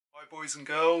Hi boys and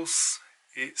girls,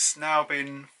 it's now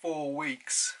been 4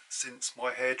 weeks since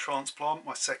my hair transplant,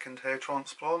 my second hair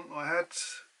transplant I had.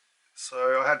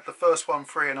 So I had the first one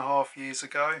 3.5 years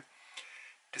ago,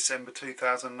 December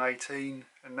 2018,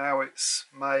 and now it's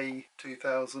May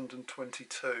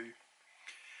 2022.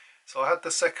 So I had the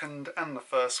second and the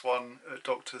first one at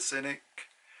Dr. Cinik.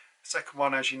 The second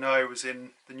one, as you know, was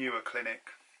in the newer clinic.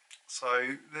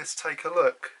 So let's take a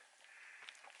look.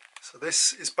 So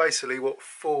this is basically what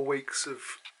 4 weeks of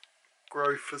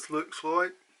growth looks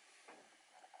like.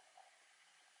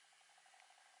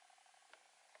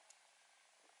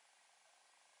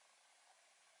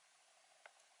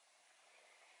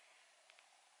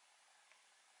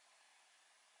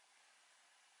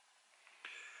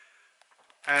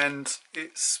 And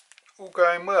it's all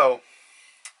going well.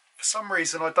 For some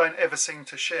reason I don't ever seem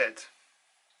to shed.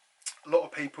 A lot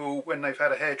of people, when they've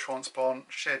had a hair transplant,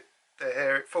 shed their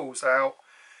hair, it falls out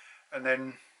and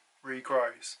then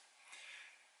regrows.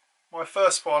 My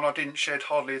first one I didn't shed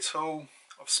hardly at all.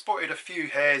 I've spotted a few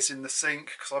hairs in the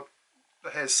sink because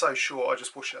the hair's so short I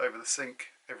just wash it over the sink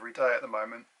every day at the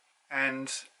moment.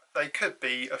 And they could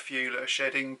be a few that are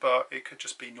shedding, but it could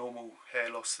just be normal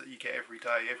hair loss that you get every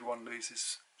day. Everyone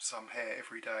loses some hair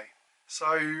every day.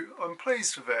 So I'm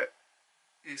pleased with it.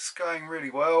 It's going really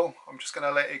well. I'm just going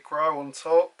to let it grow on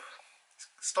top. It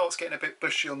starts getting a bit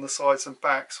bushy on the sides and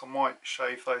back, so I might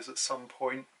shave those at some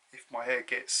point if my hair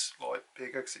gets like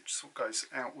bigger, because it just sort of goes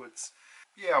outwards.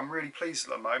 Yeah, I'm really pleased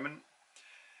at the moment.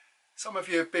 Some of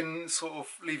you have been sort of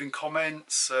leaving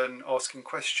comments and asking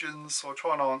questions, so I'll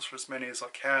try and answer as many as I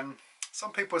can.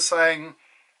 Some people are saying,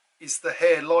 is the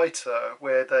hair lighter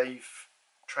where they've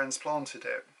transplanted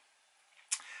it?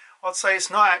 I'd say it's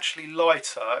not actually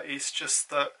lighter, it's just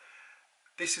that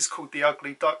this is called the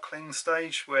ugly duckling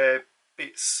stage, where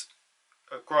bits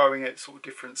are growing at sort of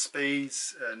different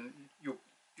speeds, and your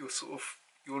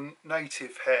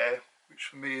native hair, which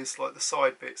for me is like the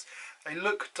side bits, they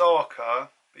look darker,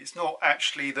 but it's not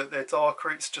actually that they're darker,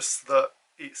 it's just that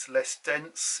it's less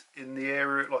dense in the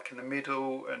area, like in the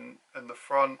middle and the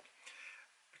front.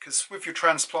 Because with your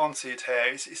transplanted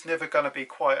hair, it's never going to be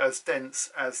quite as dense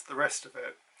as the rest of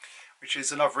it, which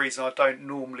is another reason I don't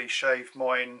normally shave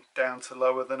mine down to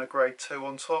lower than a grade 2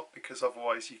 on top, because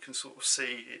otherwise you can sort of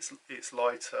see it's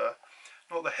lighter.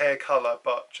 Not the hair colour,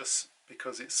 but just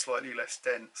because it's slightly less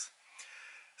dense.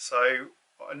 So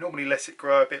I normally let it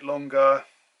grow a bit longer,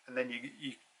 and then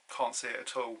you can't see it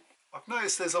at all. I've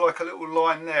noticed there's like a little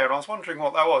line there, and I was wondering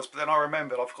what that was, but then I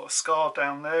remembered I've got a scar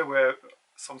down there where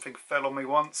something fell on me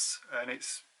once, and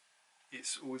it's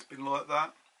always been like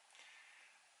that.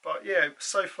 But yeah,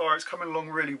 so far it's coming along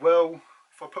really well.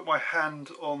 If I put my hand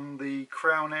on the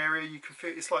crown area, you can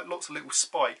feel it's like lots of little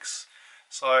spikes.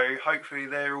 So hopefully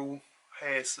they're all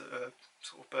hairs that are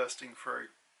sort of bursting through.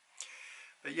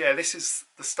 But yeah, this is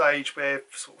the stage where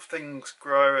sort of things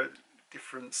grow at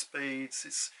different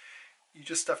speeds. You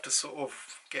just have to sort of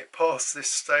get past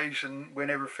this stage, and when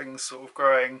everything's sort of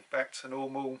growing back to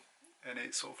normal and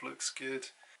it sort of looks good.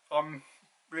 I'm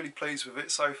really pleased with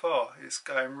it so far. It's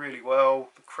going really well.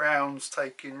 The crown's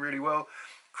taking really well.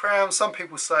 Crown, some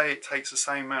people say it takes the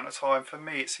same amount of time. For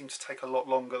me, it seems to take a lot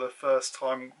longer the first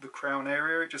time, the crown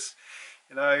area. It just,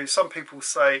 you know, some people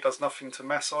say it does nothing to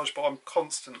massage, but I'm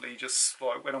constantly just,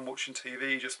 like when I'm watching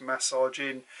TV, just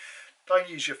massaging. Don't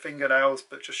use your fingernails,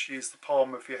 but just use the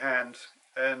palm of your hand.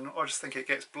 And I just think it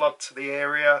gets blood to the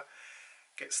area,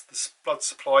 gets the blood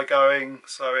supply going,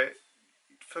 so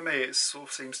for me it sort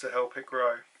of seems to help it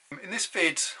grow. In this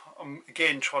vid I'm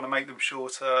again trying to make them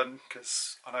shorter,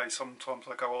 because I know sometimes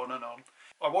I go on and on.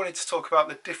 I wanted to talk about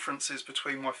the differences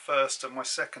between my first and my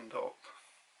second op.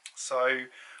 So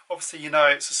obviously, you know,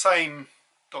 it's the same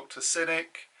Dr.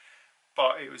 Cinik,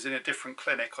 but it was in a different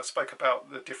clinic. I spoke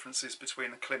about the differences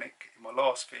between the clinic in my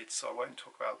last vid, so I won't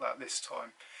talk about that this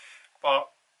time. But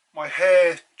my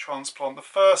hair transplant, the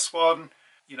first one,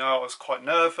 you know, I was quite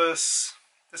nervous.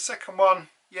 The second one,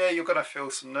 yeah, you're going to feel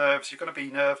some nerves, you're going to be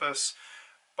nervous,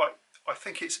 but I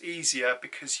think it's easier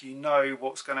because you know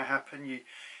what's going to happen.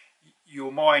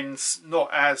 Your mind's not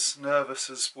as nervous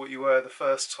as what you were the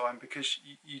first time, because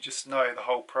you just know the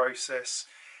whole process,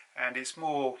 and it's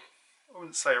more, I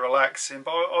wouldn't say relaxing,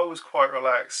 but I was quite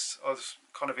relaxed. I was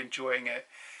kind of enjoying it.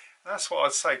 And that's what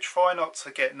I'd say, try not to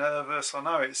get nervous. I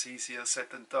know it's easier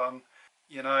said than done.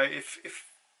 You know, if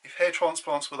hair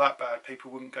transplants were that bad,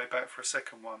 people wouldn't go back for a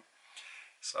second one.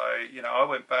 So, you know, I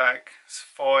went back, it's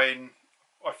fine.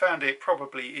 I found it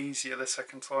probably easier the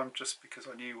second time just because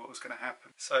I knew what was going to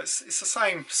happen. So it's the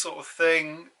same sort of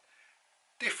thing.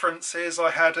 Difference is I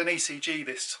had an ECG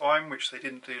this time, which they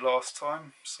didn't do last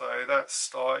time. So that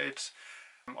started.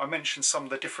 I mentioned some of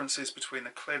the differences between the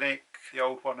clinic, the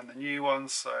old one and the new one,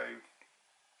 so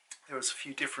there was a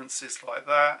few differences like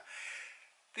that.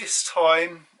 This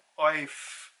time I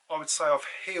would say I've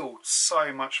healed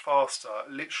so much faster,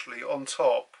 literally on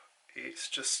top. It's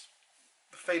just,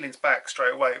 the feeling's back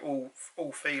straight away,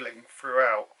 all feeling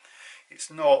throughout. There's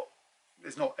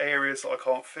not areas that I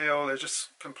can't feel, they're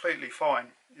just completely fine.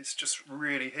 It's just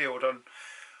really healed, and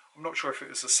I'm not sure if it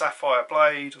was a sapphire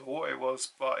blade or what it was,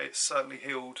 but it certainly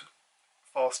healed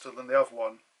faster than the other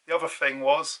one. The other thing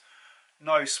was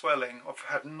no swelling. I've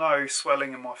had no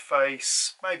swelling in my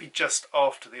face, maybe just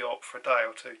after the op for a day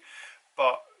or two.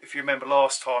 But if you remember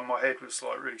last time, my head was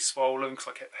like really swollen because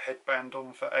I kept the headband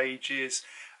on for ages.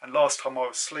 And last time I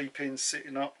was sleeping,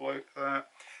 sitting up like that.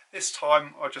 This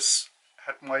time I just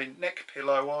had my neck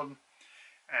pillow on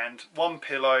and one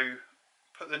pillow,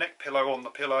 put the neck pillow on the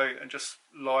pillow and just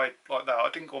lied like that. I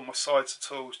didn't go on my sides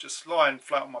at all, just lying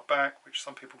flat on my back, which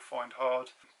some people find hard.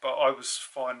 But I was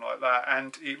fine like that,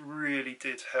 and it really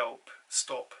did help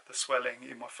stop the swelling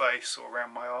in my face or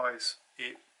around my eyes.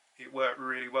 It worked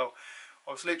really well.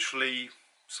 I was literally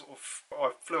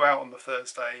I flew out on the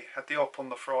Thursday, had the op on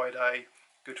the Friday,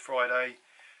 Good Friday.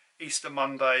 Easter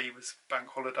Monday was bank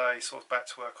holiday, so I was back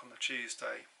to work on the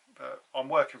Tuesday. But I'm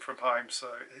working from home, so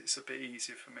it's a bit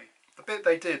easier for me. The bit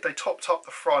they did, they topped up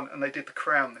the front and they did the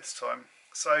crown this time.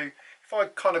 So if I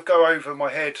kind of go over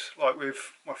my head like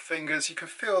with my fingers, you can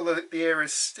feel that the area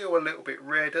is still a little bit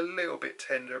red, a little bit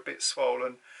tender, a bit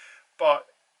swollen. But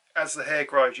as the hair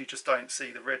grows, you just don't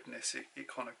see the redness. It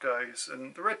kind of goes,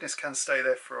 and the redness can stay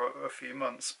there for a few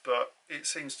months, but it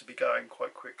seems to be going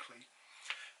quite quickly.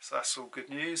 So that's all good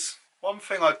news.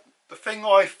 The thing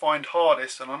I find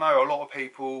hardest, and I know a lot of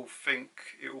people think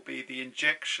it will be the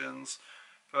injections,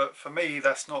 but for me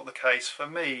that's not the case. For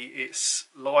me it's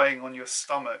lying on your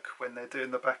stomach when they're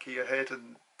doing the back of your head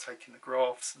and taking the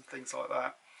grafts and things like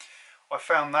that. I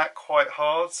found that quite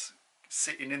hard,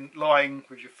 lying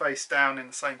with your face down in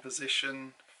the same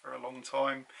position for a long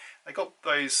time. They got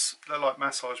those, they're like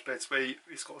massage beds where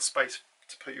it's got a space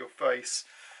to put your face,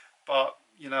 but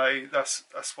you know, that's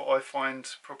what I find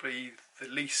probably the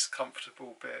least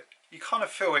comfortable bit. You kind of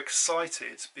feel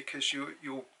excited because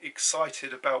you're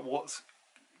excited about what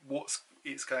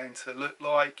it's going to look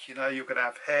like. You know, you're going to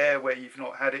have hair where you've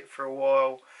not had it for a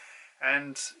while.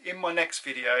 And in my next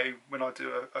video, when I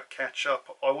do a catch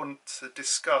up, I want to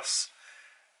discuss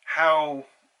how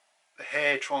the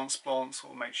hair transplant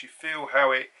sort of makes you feel,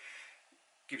 how it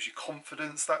gives you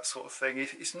confidence, that sort of thing.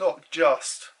 It's not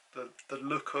just the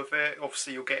look of it.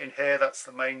 Obviously you're getting hair, that's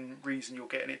the main reason you're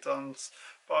getting it done,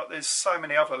 but there's so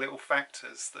many other little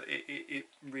factors that it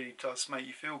really does make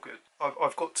you feel good.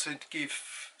 I've got to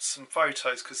give some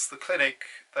photos because the clinic,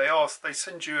 they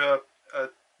send you a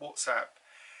WhatsApp,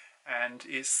 and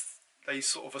they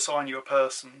sort of assign you a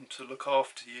person to look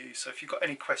after you. So if you've got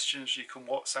any questions, you can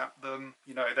WhatsApp them.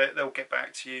 You know, they'll get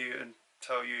back to you and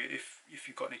tell you if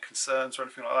you've got any concerns or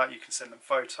anything like that. You can send them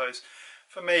photos.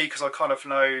 For me, because I kind of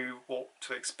know what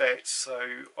to expect, so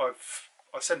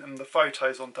I sent them the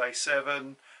photos on day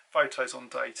 7, photos on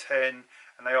day 10,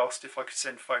 and they asked if I could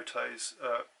send photos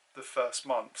the first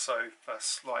month, so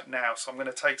that's like now. So I'm going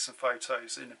to take some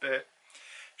photos in a bit,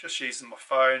 just using my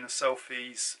phone and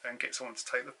selfies, and get someone to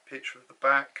take the picture of the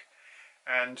back.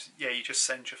 And yeah, you just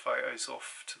send your photos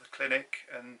off to the clinic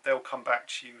and they'll come back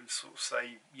to you and sort of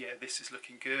say, yeah, this is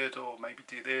looking good, or maybe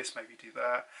do this, maybe do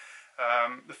that.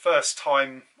 The first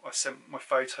time I sent my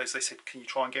photos, they said, can you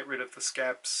try and get rid of the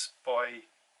scabs by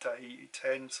day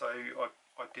 10? So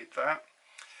I did that.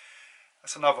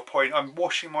 That's another point. I'm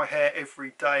washing my hair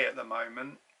every day at the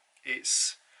moment.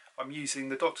 I'm using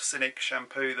the DOTT Cinik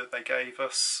shampoo that they gave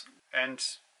us, and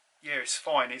yeah, it's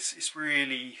fine. It's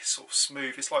really sort of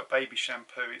smooth. It's like baby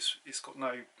shampoo. It's got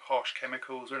no harsh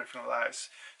chemicals or anything like that. It's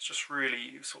just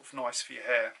really sort of nice for your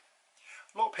hair.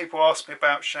 A lot of people ask me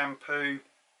about shampoo.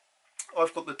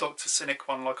 I've got the DOTT Cinik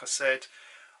one, like I said.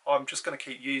 I'm just going to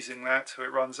keep using that till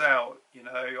it runs out. You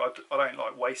know, I don't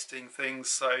like wasting things,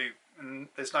 so and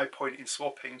there's no point in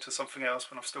swapping to something else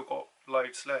when I've still got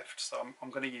loads left. So I'm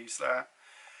going to use that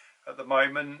at the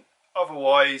moment.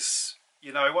 Otherwise,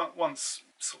 you know, once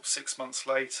sort of 6 months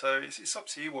later, it's up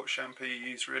to you what shampoo you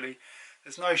use, really.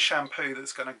 There's no shampoo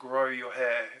that's going to grow your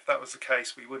hair. If that was the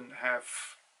case, we wouldn't have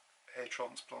hair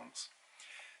transplants.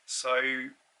 So,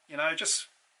 you know, just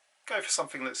go for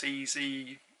something that's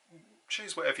easy.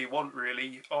 Choose whatever you want,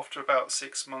 really. After about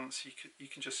 6 months, you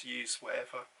can just use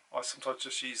whatever. I sometimes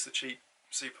just use the cheap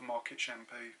supermarket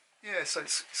shampoo. Yeah, so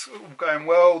it's all going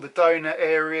well. The donor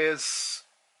areas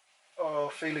are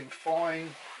feeling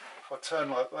fine. If I turn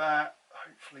like that,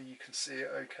 hopefully you can see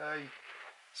it okay.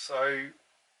 So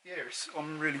yeah,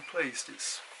 I'm really pleased.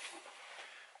 It's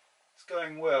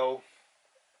going well.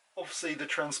 Obviously the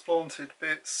transplanted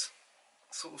bits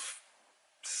sort of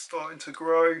starting to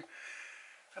grow,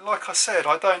 and like I said,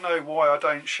 I don't know why I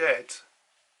don't shed.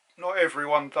 Not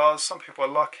everyone does. Some people are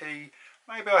lucky.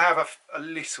 Maybe I have a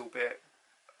little bit,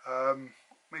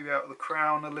 maybe out of the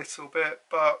crown a little bit,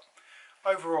 but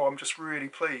overall I'm just really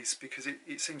pleased because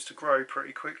it seems to grow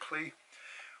pretty quickly.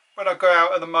 When I go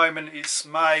out at the moment, it's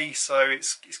May, so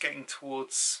it's getting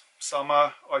towards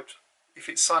summer. If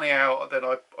it's sunny out, then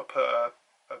I put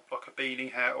like a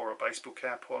beanie hat or a baseball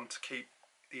cap on to keep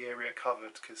the area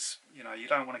covered, because you know you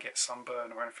don't want to get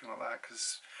sunburn or anything like that,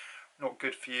 because not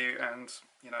good for you, and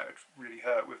you know it'd really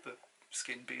hurt with the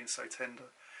skin being so tender.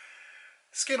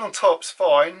 Skin on top's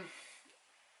fine.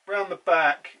 Round the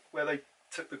back where they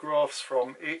took the grafts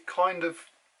from, it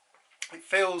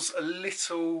feels a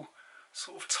little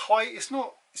sort of tight. It's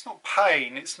not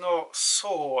pain, it's not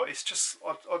sore, it's just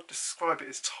I'd describe it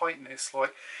as tightness. Like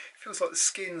it feels like the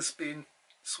skin's being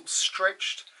sort of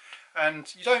stretched,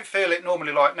 and you don't feel it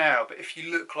normally like now, but if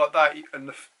you look like that and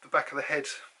the back of the head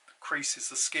creases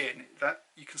the skin, that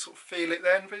you can sort of feel it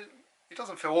then, but it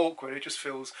doesn't feel awkward, it just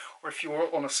feels, or if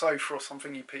you're on a sofa or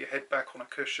something, you put your head back on a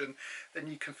cushion, then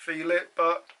you can feel it,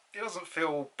 but it doesn't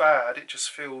feel bad, it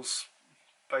just feels,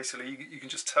 basically, you can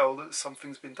just tell that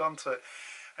something's been done to it.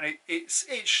 And it's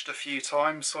itched a few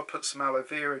times, so I put some aloe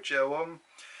vera gel on.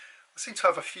 I seem to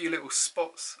have a few little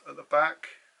spots at the back,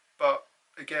 but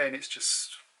again, it's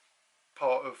just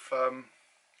part of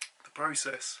the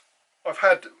process. I've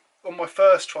had, on my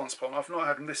first transplant, I've not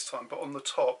had them this time, but on the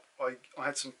top I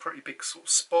had some pretty big sort of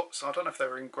spots. I don't know if they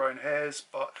were ingrown hairs,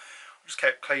 but I just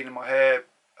kept cleaning my hair,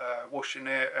 washing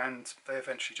it, and they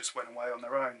eventually just went away on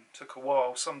their own. It took a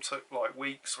while, some took like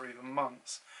weeks or even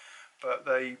months, but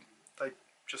they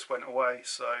just went away.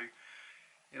 So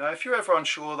you know, if you're ever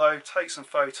unsure though, take some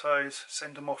photos,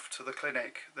 send them off to the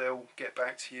clinic, they'll get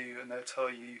back to you and they'll tell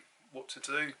you what to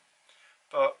do.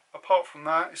 But apart from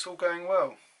that, it's all going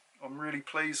well. I'm really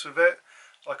pleased with it.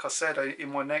 Like I said,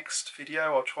 in my next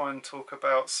video I'll try and talk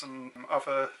about some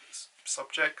other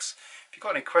subjects. If you've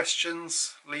got any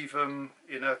questions, leave them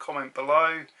in a comment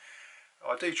below.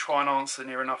 I do try and answer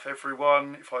near enough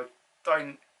everyone. If I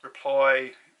don't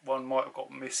reply, one might have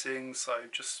got missing, so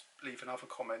just leave another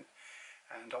comment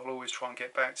and I'll always try and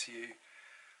get back to you.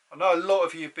 I know a lot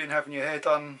of you have been having your hair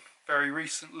done very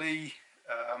recently.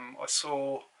 I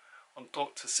saw on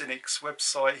Dr. Cinik's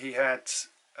website he had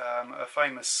a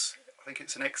famous, I think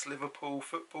it's an ex-Liverpool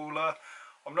footballer.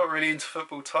 I'm not really into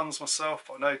football tons myself,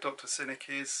 but I know Dr. Cinik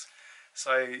is.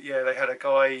 So yeah, they had a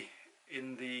guy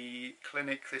in the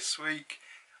clinic this week.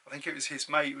 I think it was his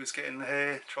mate who was getting the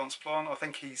hair transplant. I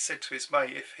think he said to his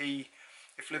mate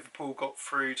if Liverpool got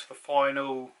through to the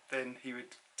final, then he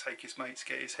would take his mate to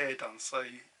get his hair done. So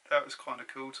that was kind of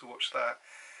cool to watch that.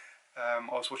 I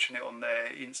was watching it on their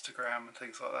Instagram and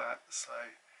things like that. So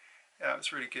yeah, it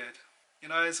was really good. You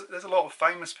know, there's a lot of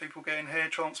famous people getting hair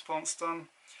transplants done.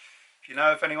 If you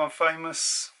know of anyone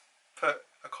famous, put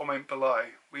a comment below.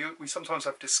 We sometimes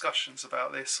have discussions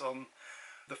about this on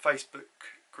the Facebook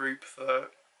group that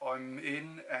I'm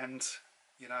in, and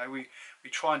you know, we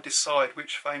try and decide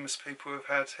which famous people have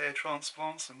had hair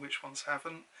transplants and which ones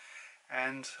haven't,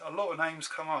 and a lot of names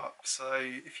come up. So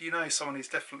if you know someone who's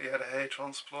definitely had a hair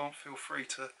transplant, feel free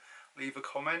to leave a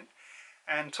comment.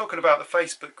 And talking about the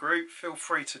Facebook group, feel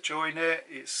free to join it.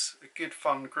 It's a good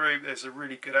fun group, there's a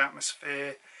really good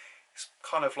atmosphere. It's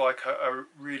kind of like a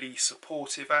really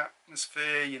supportive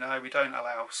atmosphere, you know, we don't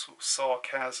allow sort of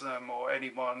sarcasm or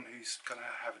anyone who's going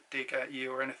to have a dig at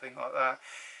you or anything like that.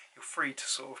 You're free to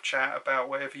sort of chat about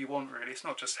whatever you want really. It's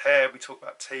not just hair, we talk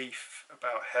about teeth,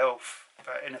 about health,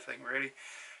 about anything really.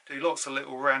 Do lots of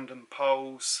little random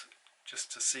polls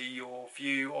just to see your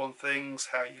view on things,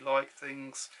 how you like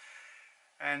things.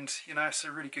 And you know, it's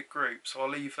a really good group, so I'll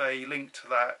leave a link to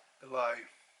that below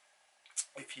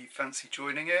if you fancy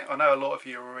joining it. I know a lot of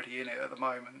you are already in it at the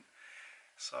moment,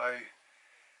 so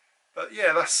but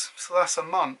yeah, that's a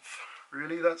month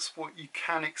really. That's what you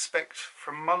can expect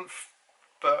from a month,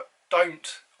 but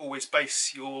don't always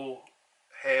base your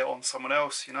hair on someone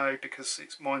else, you know, because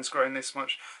mine's growing this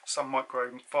much. Some might grow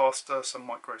faster, some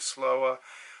might grow slower.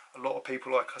 A lot of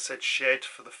people, like I said, shed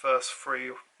for the first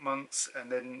 3 months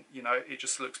and then, you know, it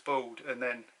just looks bald and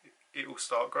then it will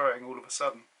start growing all of a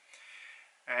sudden.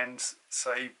 And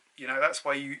so, you know, that's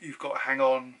why you've got to hang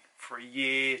on for a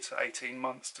year to 18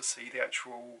 months to see the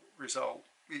actual result.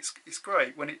 It's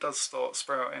great when it does start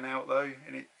sprouting out though,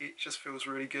 and it just feels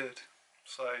really good.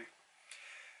 So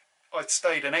I'd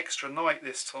stayed an extra night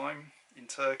this time in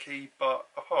Turkey, but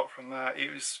apart from that, it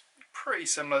was pretty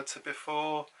similar to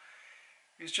before.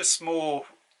 It was just more,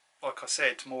 like I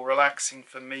said, more relaxing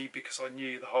for me because I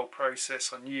knew the whole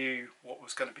process. I knew what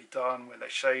was going to be done when they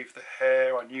shaved the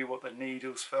hair. I knew what the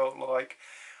needles felt like.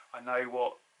 I know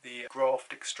what the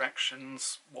graft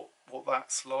extractions, what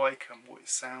that's like and what it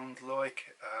sounds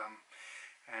like.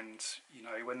 And you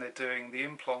know, when they're doing the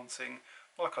implanting,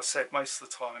 like I said, most of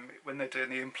the time when they're doing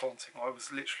the implanting, I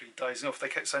was literally dozing off. They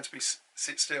kept saying to me,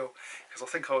 sit still, because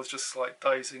I think I was just like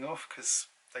dozing off, because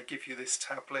they give you this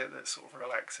tablet that sort of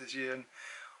relaxes you, and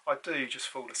I do just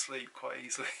fall asleep quite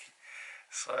easily.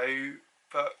 So,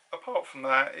 but apart from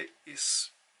that, it's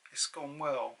gone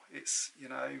well. It's, you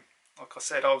know, like I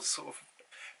said, I was sort of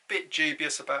a bit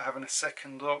dubious about having a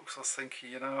second op, because I was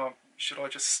thinking, you know, should I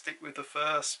just stick with the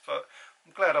first? But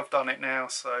I'm glad I've done it now.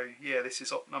 So yeah, this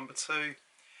is op number 2.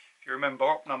 If you remember,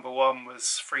 op number 1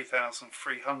 was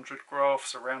 3,300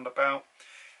 grafts around about,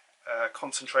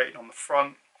 concentrated on the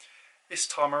front. This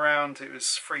time around it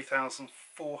was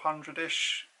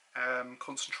 3,400-ish,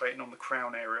 concentrating on the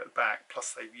crown area at the back,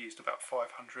 plus they've used about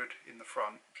 500 in the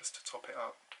front just to top it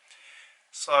up.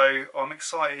 So I'm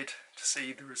excited to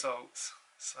see the results.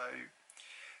 So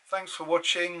thanks for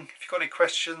watching. If you've got any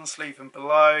questions, leave them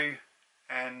below,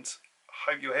 and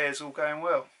I hope your hair's all going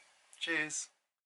well. Cheers.